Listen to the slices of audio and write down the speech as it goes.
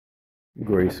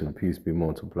Grace and peace be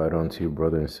multiplied unto you,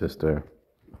 brother and sister.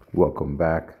 Welcome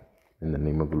back. In the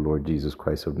name of the Lord Jesus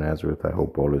Christ of Nazareth, I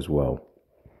hope all is well.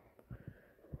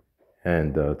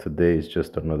 And today is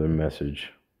just another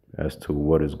message as to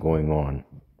what is going on.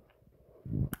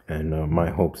 And my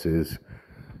hopes is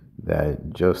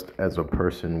that just as a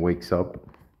person wakes up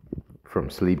from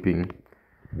sleeping,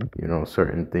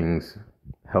 certain things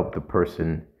help the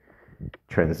person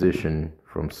transition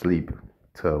from sleep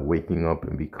to waking up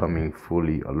and becoming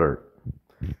fully alert.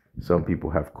 Some people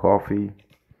have coffee.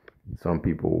 Some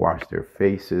people wash their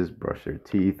faces, brush their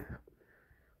teeth.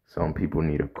 Some people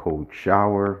need a cold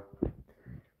shower.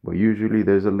 But usually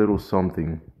there's a little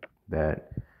something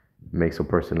that makes a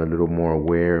person a little more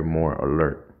aware, more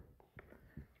alert.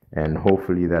 And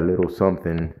hopefully that little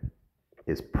something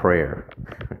is prayer.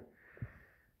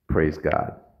 Praise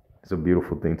God. It's a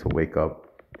beautiful thing to wake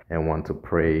up and want to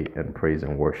pray and praise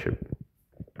and worship.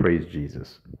 Praise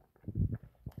Jesus.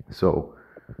 So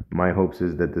my hopes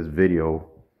is that this video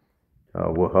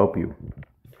will help you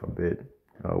a bit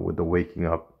with the waking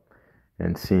up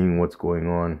and seeing what's going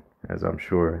on, as I'm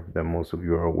sure that most of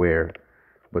you are aware,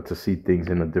 but to see things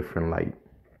in a different light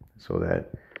so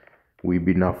that we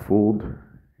be not fooled.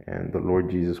 And the Lord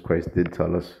Jesus Christ did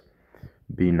tell us,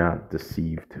 be not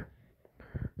deceived.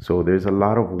 So there's a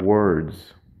lot of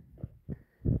words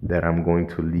that I'm going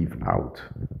to leave out.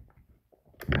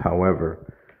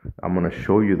 However, I'm going to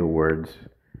show you the words,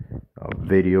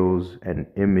 videos and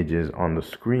images on the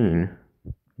screen.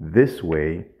 This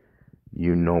way,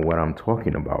 you know what I'm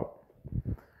talking about.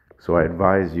 So I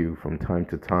advise you from time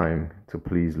to time to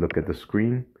please look at the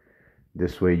screen.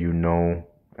 This way you know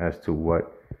as to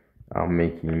what I'm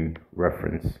making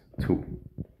reference to.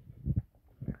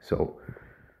 So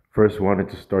first wanted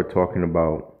to start talking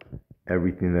about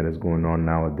everything that is going on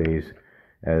nowadays,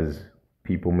 as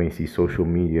people may see social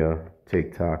media,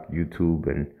 TikTok, YouTube,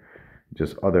 and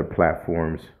just other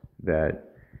platforms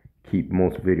that keep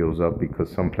most videos up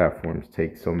because some platforms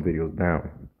take some videos down.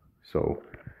 So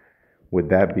with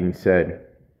that being said,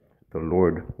 the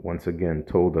Lord once again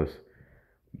told us,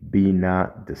 be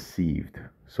not deceived.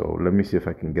 So let me see if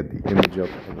I can get the image up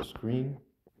on the screen.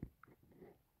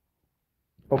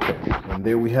 Okay, and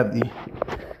there we have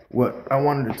what I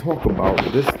wanted to talk about,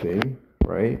 this thing,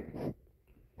 right?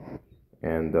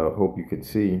 And hope you can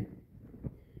see.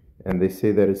 And they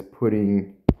say that it's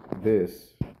putting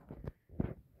this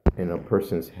in a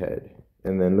person's head.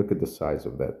 And then look at the size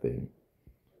of that thing.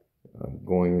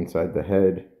 Going inside the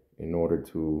head in order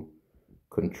to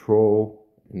control,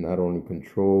 and not only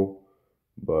control,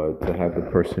 but to have the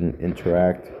person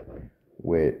interact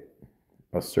with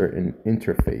a certain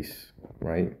interface,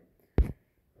 right?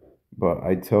 But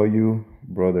I tell you,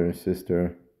 brother and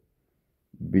sister,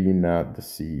 be not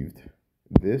deceived.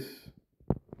 This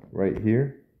right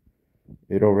here,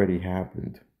 it already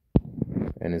happened,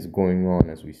 and it's going on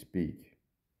as we speak.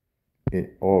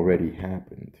 It already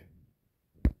happened.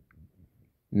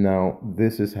 Now,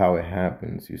 this is how it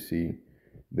happens. You see,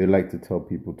 they like to tell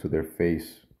people to their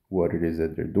face what it is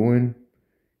that they're doing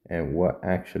and what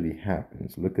actually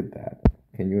happens. Look at that.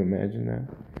 Can you imagine that?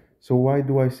 So why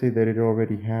do I say that it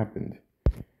already happened?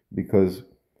 Because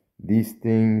these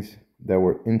things that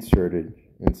were inserted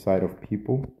inside of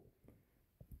people,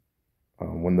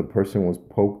 when the person was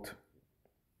poked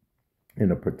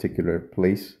in a particular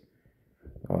place,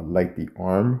 like the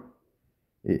arm,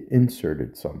 it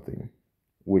inserted something,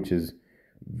 which is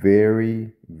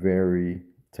very, very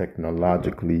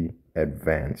technologically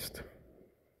advanced.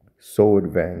 So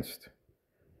advanced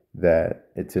that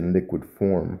it's in liquid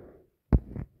form.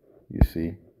 You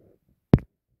see?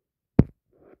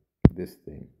 This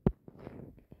thing.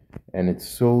 And it's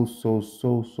so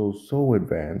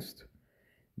advanced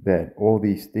that all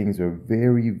these things are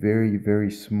very, very,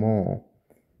 very small,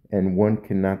 and one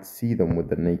cannot see them with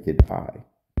the naked eye.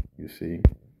 You see?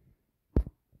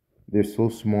 They're so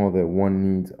small that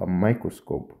one needs a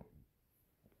microscope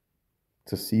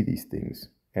to see these things,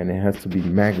 and it has to be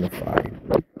magnified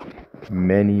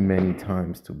many, many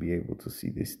times to be able to see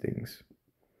these things.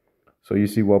 So you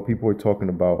see, while people are talking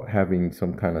about having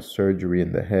some kind of surgery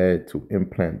in the head to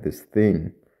implant this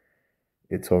thing,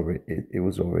 it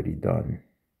was already done.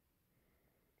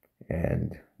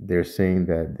 And they're saying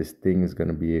that this thing is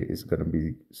gonna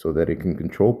be so that it can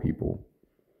control people.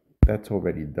 That's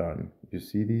already done. You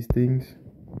see these things?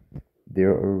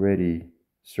 They're already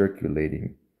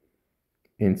circulating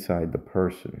inside the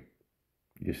person.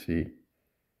 You see?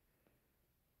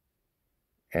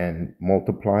 And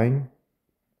multiplying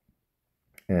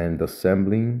and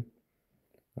assembling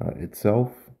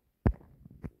itself,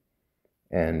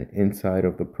 and inside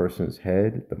of the person's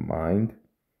head, the mind,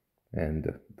 and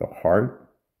the heart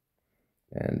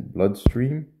and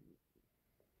bloodstream.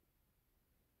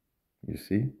 You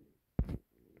see,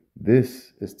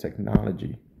 this is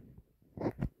technology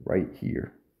right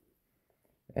here.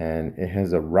 And it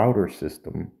has a router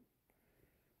system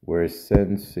where it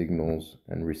sends signals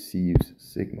and receives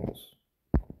signals.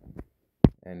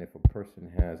 And if a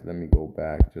person has, let me go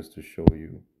back just to show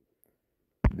you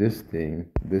this thing,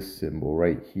 this symbol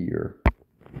right here,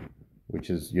 which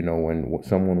is, when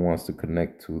someone wants to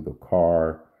connect to the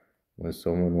car, when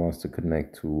someone wants to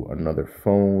connect to another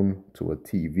phone, to a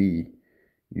TV,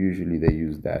 usually they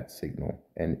use that signal,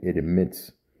 and it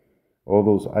emits. All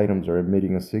those items are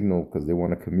emitting a signal because they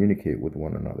want to communicate with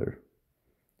one another.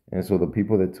 And so the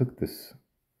people that took this,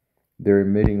 they're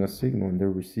emitting a signal and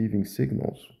they're receiving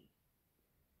signals.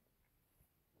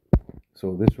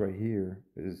 So this right here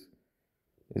is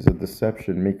a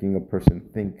deception, making a person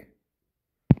think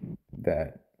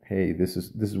that, hey, this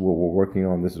is what we're working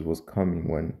on, this is what's coming,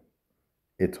 when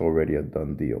it's already a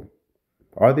done deal.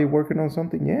 Are they working on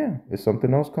something? Yeah. Is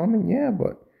something else coming? Yeah,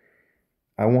 but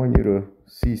I want you to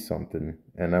see something,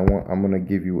 and I'm going to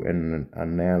give you an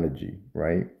analogy,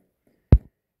 right?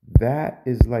 That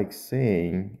is like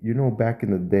saying, back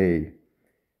in the day,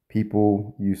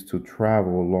 people used to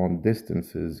travel long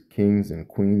distances, kings and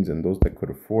queens and those that could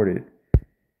afford it,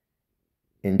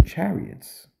 in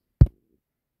chariots.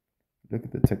 Look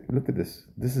at this.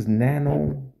 This is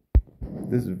nano.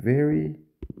 This is very,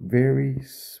 very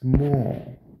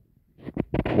small.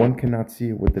 One cannot see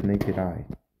it with the naked eye.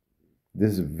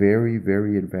 This is very,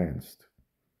 very advanced.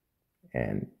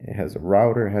 And it has a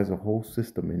router, it has a whole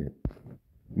system in it.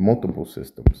 Multiple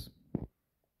systems.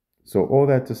 So all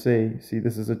that to say, see,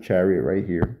 this is a chariot right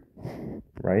here,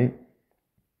 right?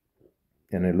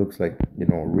 And it looks like,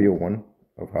 a real one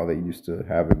of how they used to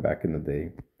have it back in the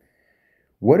day.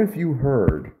 What if you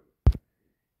heard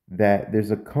that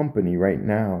there's a company right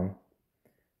now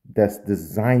that's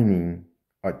designing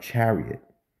a chariot,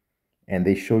 and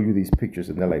they show you these pictures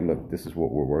and they're like, look, this is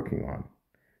what we're working on.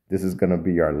 This is going to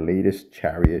be our latest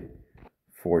chariot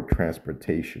for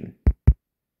transportation.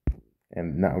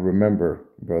 And now remember,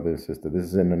 brother and sister, this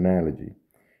is an analogy.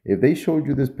 If they showed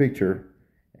you this picture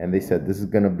and they said, this is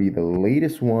going to be the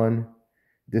latest one,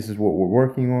 this is what we're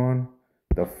working on,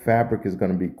 the fabric is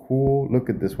going to be cool. Look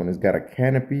at this one. It's got a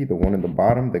canopy, the one in the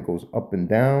bottom that goes up and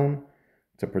down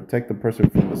to protect the person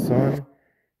from the sun.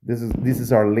 This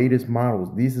is our latest models.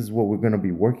 This is what we're going to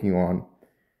be working on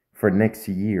for next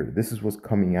year. This is what's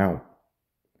coming out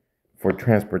for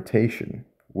transportation.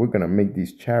 We're going to make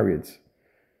these chariots.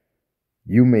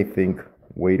 You may think,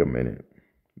 wait a minute,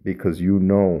 because you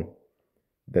know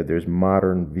that there's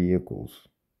modern vehicles.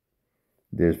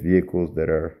 There's vehicles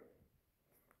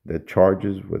that charge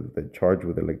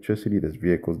with electricity. There's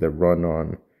vehicles that run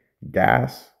on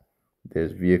gas.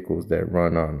 There's vehicles that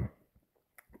run on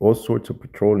all sorts of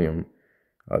petroleum.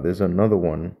 There's another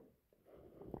one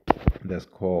that's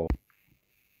called,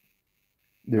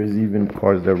 there's even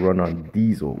cars that run on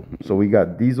diesel. So we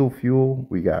got diesel fuel,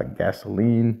 we got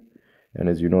gasoline, and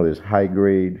as you know, there's high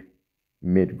grade,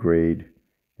 mid grade,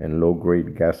 and low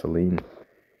grade gasoline.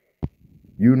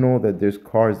 You know that there's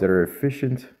cars that are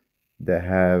efficient, that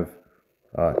have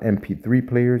MP3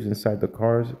 players inside the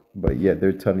cars, but yet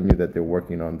they're telling you that they're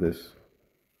working on this.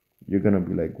 You're going to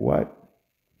be like, what?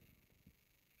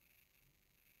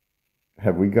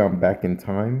 Have we gone back in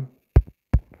time?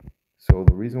 So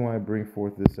the reason why I bring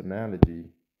forth this analogy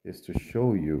is to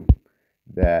show you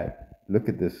that, look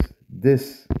at this.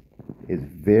 This is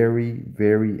very,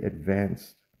 very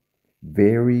advanced,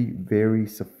 very, very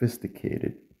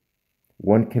sophisticated.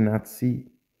 One cannot see.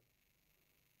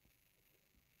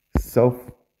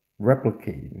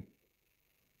 Self-replicating.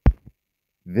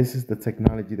 This is the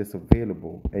technology that's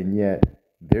available, and yet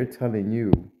they're telling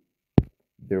you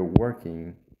they're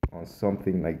working on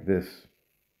something like this.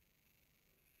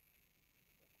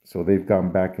 So they've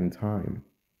gone back in time.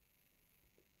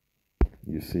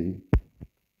 You see?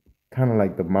 Kind of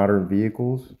like the modern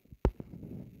vehicles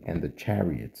and the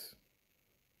chariots.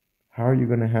 How are you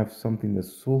going to have something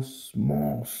that's so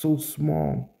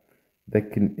small,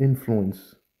 that can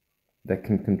influence, that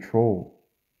can control,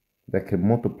 that can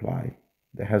multiply,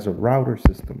 that has a router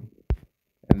system,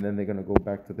 and then they're going to go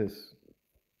back to this?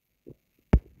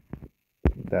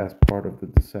 That's part of the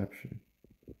deception.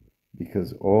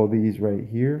 Because all these right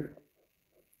here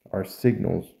are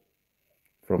signals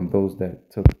from those that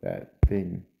took that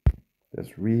thing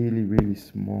that's really, really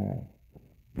small.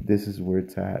 This is where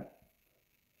it's at.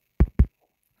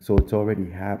 So it's already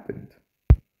happened.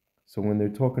 So when they're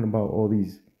talking about all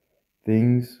these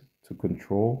things to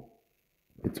control,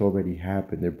 it's already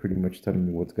happened. They're pretty much telling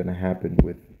you what's going to happen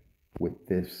with with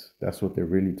this. That's what they're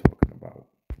really talking about,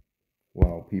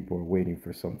 while people are waiting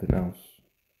for something else.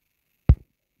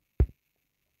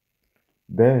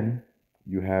 Then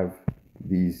you have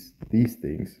these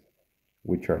things,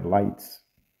 which are lights.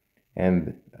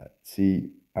 And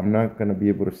see, I'm not going to be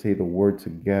able to say the word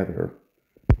together,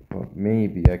 but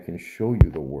maybe I can show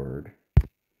you the word.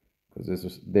 Because this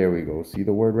is, there we go. See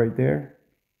the word right there?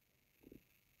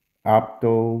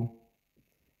 Opto.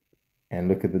 And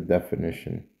look at the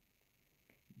definition.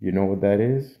 You know what that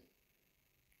is?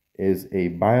 Is a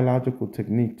biological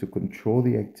technique to control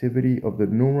the activity of the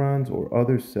neurons or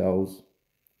other cells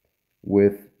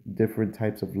with different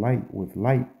types of light, with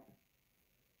light.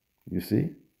 You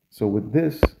see? So with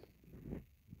this,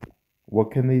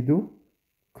 what can they do?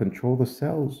 Control the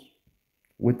cells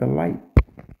with the light.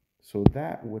 So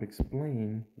that would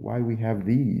explain why we have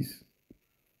these.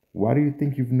 Why do you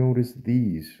think you've noticed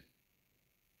these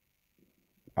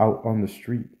out on the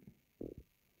street?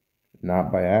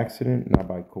 Not by accident, not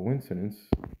by coincidence,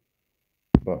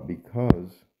 but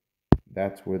because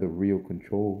that's where the real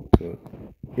control to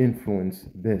influence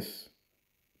this.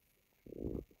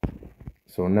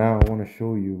 So now I want to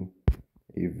show you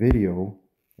a video,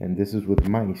 and this is with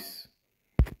mice.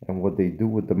 And what they do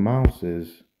with the mouse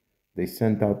is they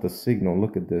send out the signal.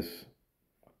 Look at this.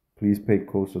 Please pay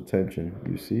close attention.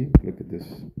 You see? Look at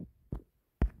this.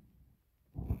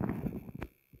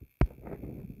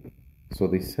 So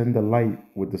they send the light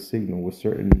with the signal with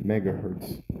certain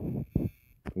megahertz,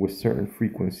 with certain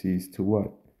frequencies to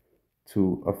what?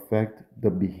 To affect the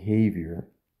behavior.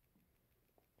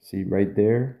 See right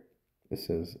there? It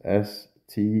says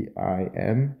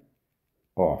STIM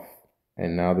off.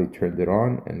 And now they turned it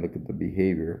on, and look at the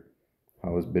behavior,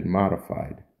 how it's been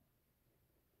modified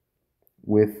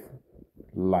with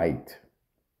light.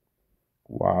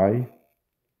 Why?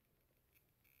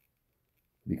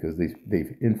 Because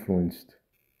they've influenced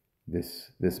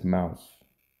this mouse,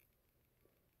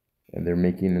 and they're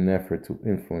making an effort to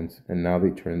influence, and now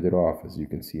they turned it off, as you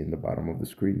can see in the bottom of the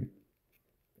screen.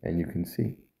 And you can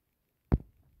see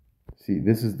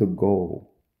this is the goal.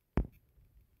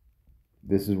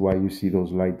 This is why you see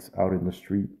those lights out in the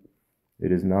street.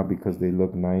 It is not because they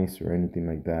look nice or anything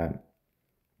like that.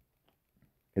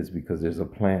 It's because there's a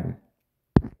plan,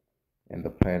 and the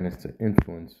plan is to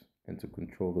influence and to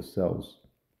control the cells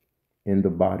in the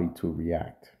body to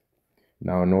react.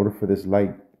 Now, in order for this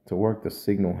light to work, the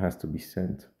signal has to be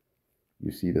sent.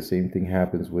 You see, the same thing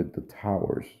happens with the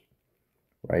towers,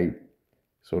 right?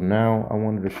 So now I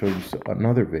wanted to show you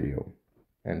another video,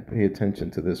 and pay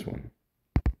attention to this one.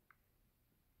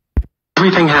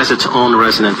 Everything has its own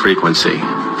resonant frequency.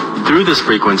 Through this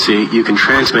frequency, you can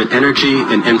transmit energy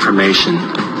and information.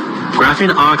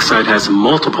 Graphene oxide has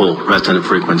multiple resonant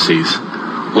frequencies.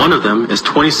 One of them is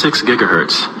 26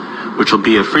 gigahertz, which will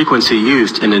be a frequency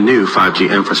used in the new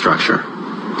 5G infrastructure.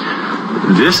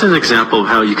 This is an example of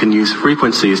how you can use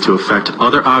frequencies to affect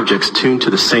other objects tuned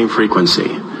to the same frequency.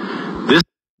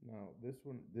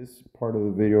 This part of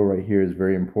the video right here is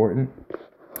very important.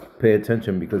 Pay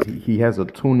attention, because he has a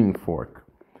tuning fork.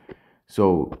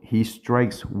 So he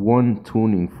strikes one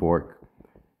tuning fork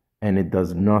and it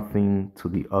does nothing to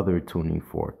the other tuning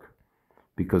fork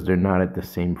because they're not at the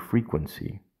same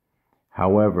frequency.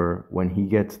 However, when he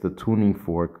gets the tuning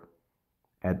fork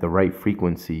at the right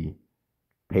frequency,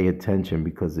 pay attention,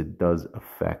 because it does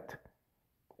affect.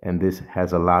 And this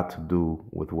has a lot to do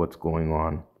with what's going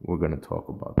on. We're going to talk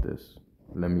about this.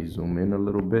 Let me zoom in a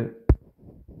little bit.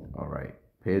 All right.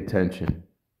 Pay attention.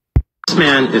 This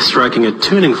man is striking a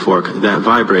tuning fork that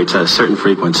vibrates at a certain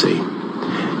frequency.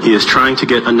 He is trying to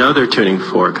get another tuning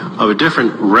fork of a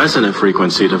different resonant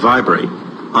frequency to vibrate,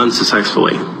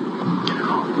 unsuccessfully.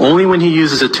 Only when he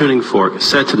uses a tuning fork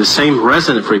set to the same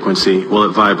resonant frequency will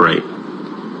it vibrate.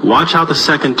 Watch how the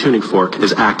second tuning fork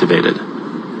is activated.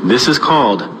 This is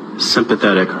called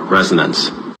sympathetic resonance.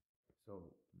 So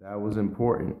that was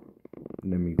important.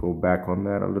 Let me go back on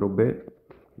that a little bit.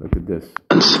 Look at this.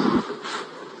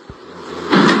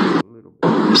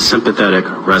 Sympathetic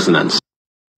resonance.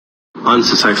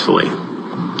 Unsuccessfully.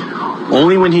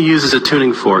 Only when he uses a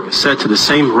tuning fork set to the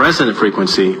same resonant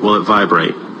frequency will it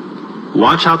vibrate.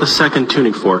 Watch how the second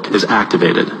tuning fork is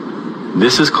activated.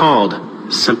 This is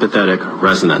called sympathetic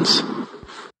resonance.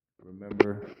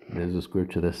 Remember, there's a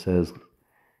scripture that says,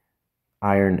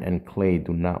 iron and clay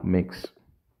do not mix.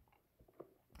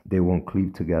 They won't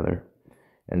cleave together.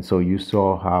 And so you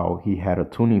saw how he had a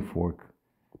tuning fork.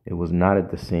 It was not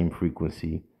at the same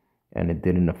frequency, and it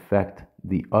didn't affect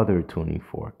the other tuning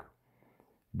fork.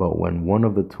 But when one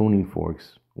of the tuning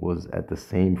forks was at the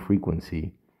same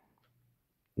frequency,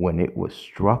 when it was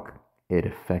struck, it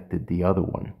affected the other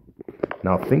one.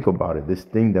 Now think about it. This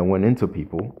thing that went into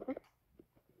people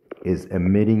is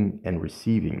emitting and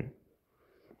receiving.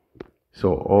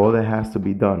 So all that has to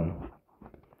be done,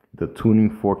 the tuning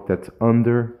fork that's on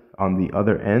the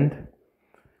other end,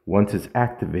 once it's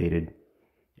activated,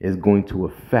 is going to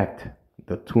affect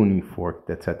the tuning fork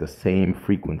that's at the same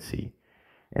frequency.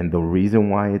 And the reason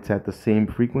why it's at the same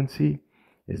frequency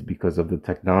is because of the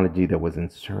technology that was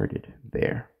inserted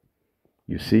there.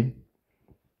 You see?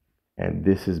 And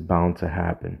this is bound to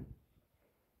happen.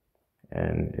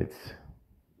 And it's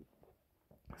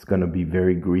going to be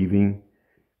very grieving,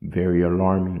 very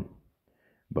alarming.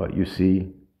 But you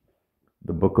see,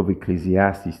 the book of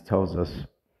Ecclesiastes tells us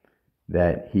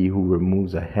that he who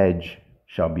removes a hedge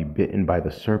shall be bitten by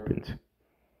the serpent.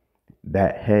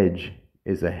 That hedge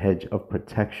is a hedge of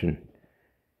protection.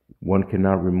 One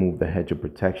cannot remove the hedge of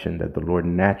protection that the Lord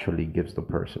naturally gives the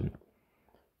person.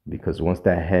 Because once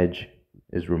that hedge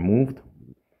is removed,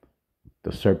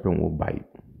 the serpent will bite.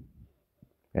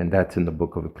 And that's in the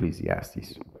book of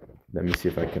Ecclesiastes. Let me see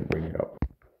if I can bring it up.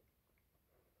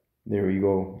 There we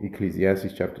go.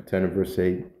 Ecclesiastes chapter 10 and verse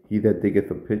 8. He that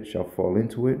diggeth a pit shall fall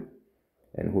into it,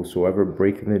 and whosoever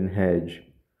breaketh an hedge,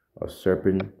 a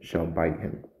serpent shall bite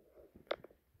him.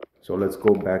 So let's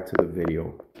go back to the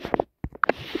video.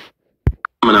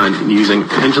 Using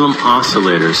pendulum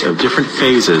oscillators of different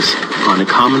phases on a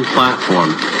common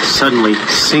platform suddenly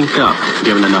sync up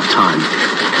given enough time.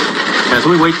 As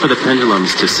we wait for the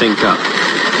pendulums to sync up,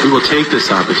 we will take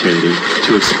this opportunity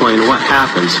to explain what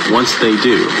happens once they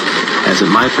do, as it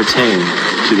might pertain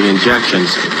to the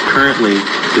injections currently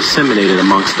disseminated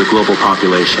amongst the global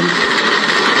population.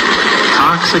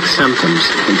 Toxic symptoms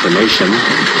information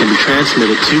can be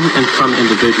transmitted to and from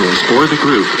individuals or the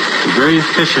group very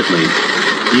efficiently,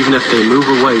 even if they move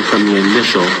away from the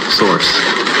initial source.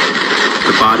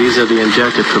 The bodies of the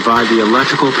injected provide the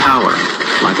electrical power,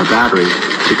 like a battery,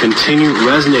 to continue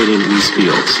resonating these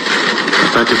fields,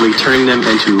 effectively turning them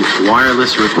into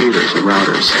wireless repeaters or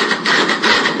routers.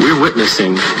 We're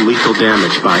witnessing lethal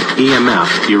damage by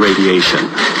EMF irradiation.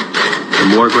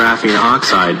 The more graphene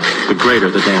oxide, the greater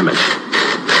the damage.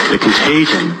 The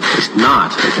contagion is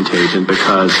not a contagion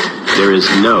because there is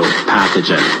no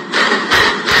pathogen.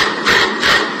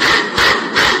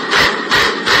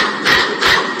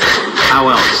 How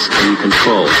else can you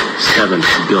control 7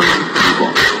 billion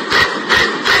people?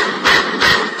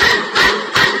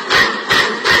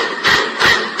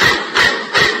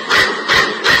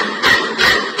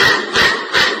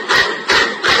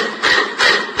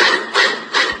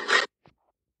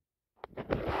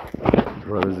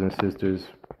 Brothers and sisters,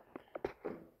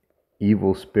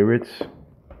 evil spirits,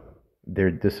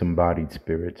 they're disembodied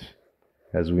spirits.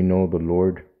 As we know, the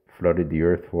Lord flooded the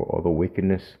earth for all the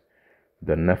wickedness.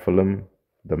 The Nephilim,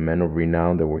 the men of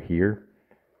renown that were here,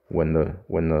 when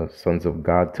the sons of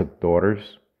God took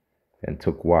daughters and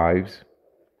took wives,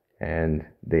 and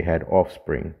they had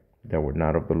offspring that were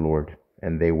not of the Lord,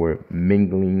 and they were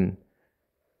mingling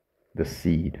the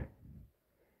seed,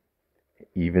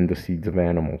 even the seeds of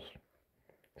animals.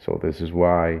 So this is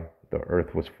why the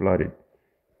earth was flooded.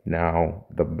 Now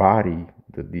the body,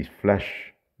 these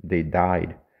flesh, they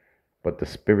died, but the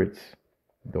spirits,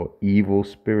 the evil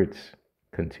spirits,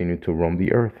 continue to roam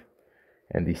the earth,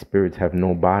 and these spirits have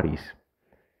no bodies.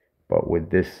 But with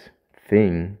this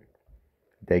thing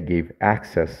that gave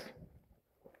access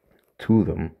to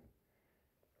them,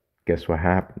 guess what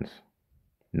happens?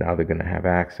 Now they're going to have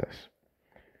access.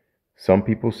 Some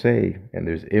people say, and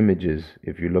there's images,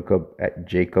 if you look up at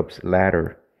Jacob's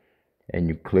ladder and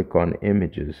you click on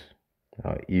images,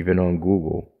 even on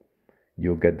Google,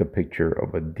 you'll get the picture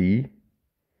of a D,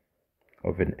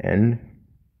 of an N,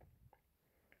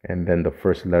 and then the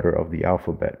first letter of the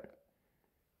alphabet.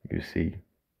 You see,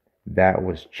 that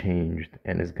was changed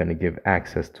and is going to give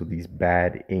access to these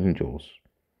bad angels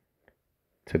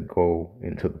to go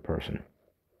into the person.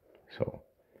 So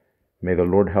may the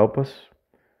Lord help us.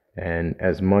 And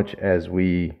as much as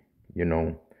we,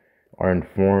 are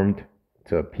informed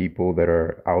to people that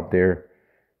are out there,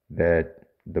 that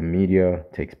the media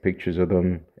takes pictures of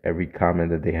them, every comment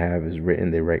that they have is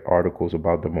written, they write articles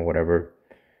about them or whatever,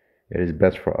 it is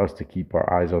best for us to keep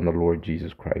our eyes on the Lord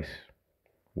Jesus Christ,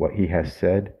 what he has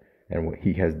said and what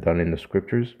he has done in the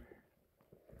scriptures,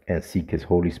 and seek his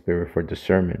Holy Spirit for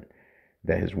discernment,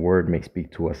 that his word may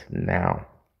speak to us now,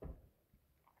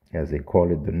 as they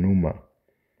call it, the pneuma,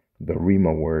 the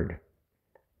Rhema word.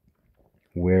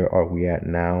 Where are we at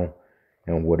now,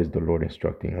 and what is the Lord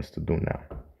instructing us to do now?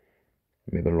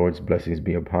 May the Lord's blessings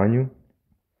be upon you.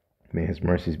 May his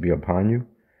mercies be upon you.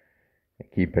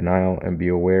 Keep an eye out and be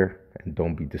aware, and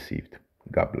don't be deceived.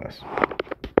 God bless.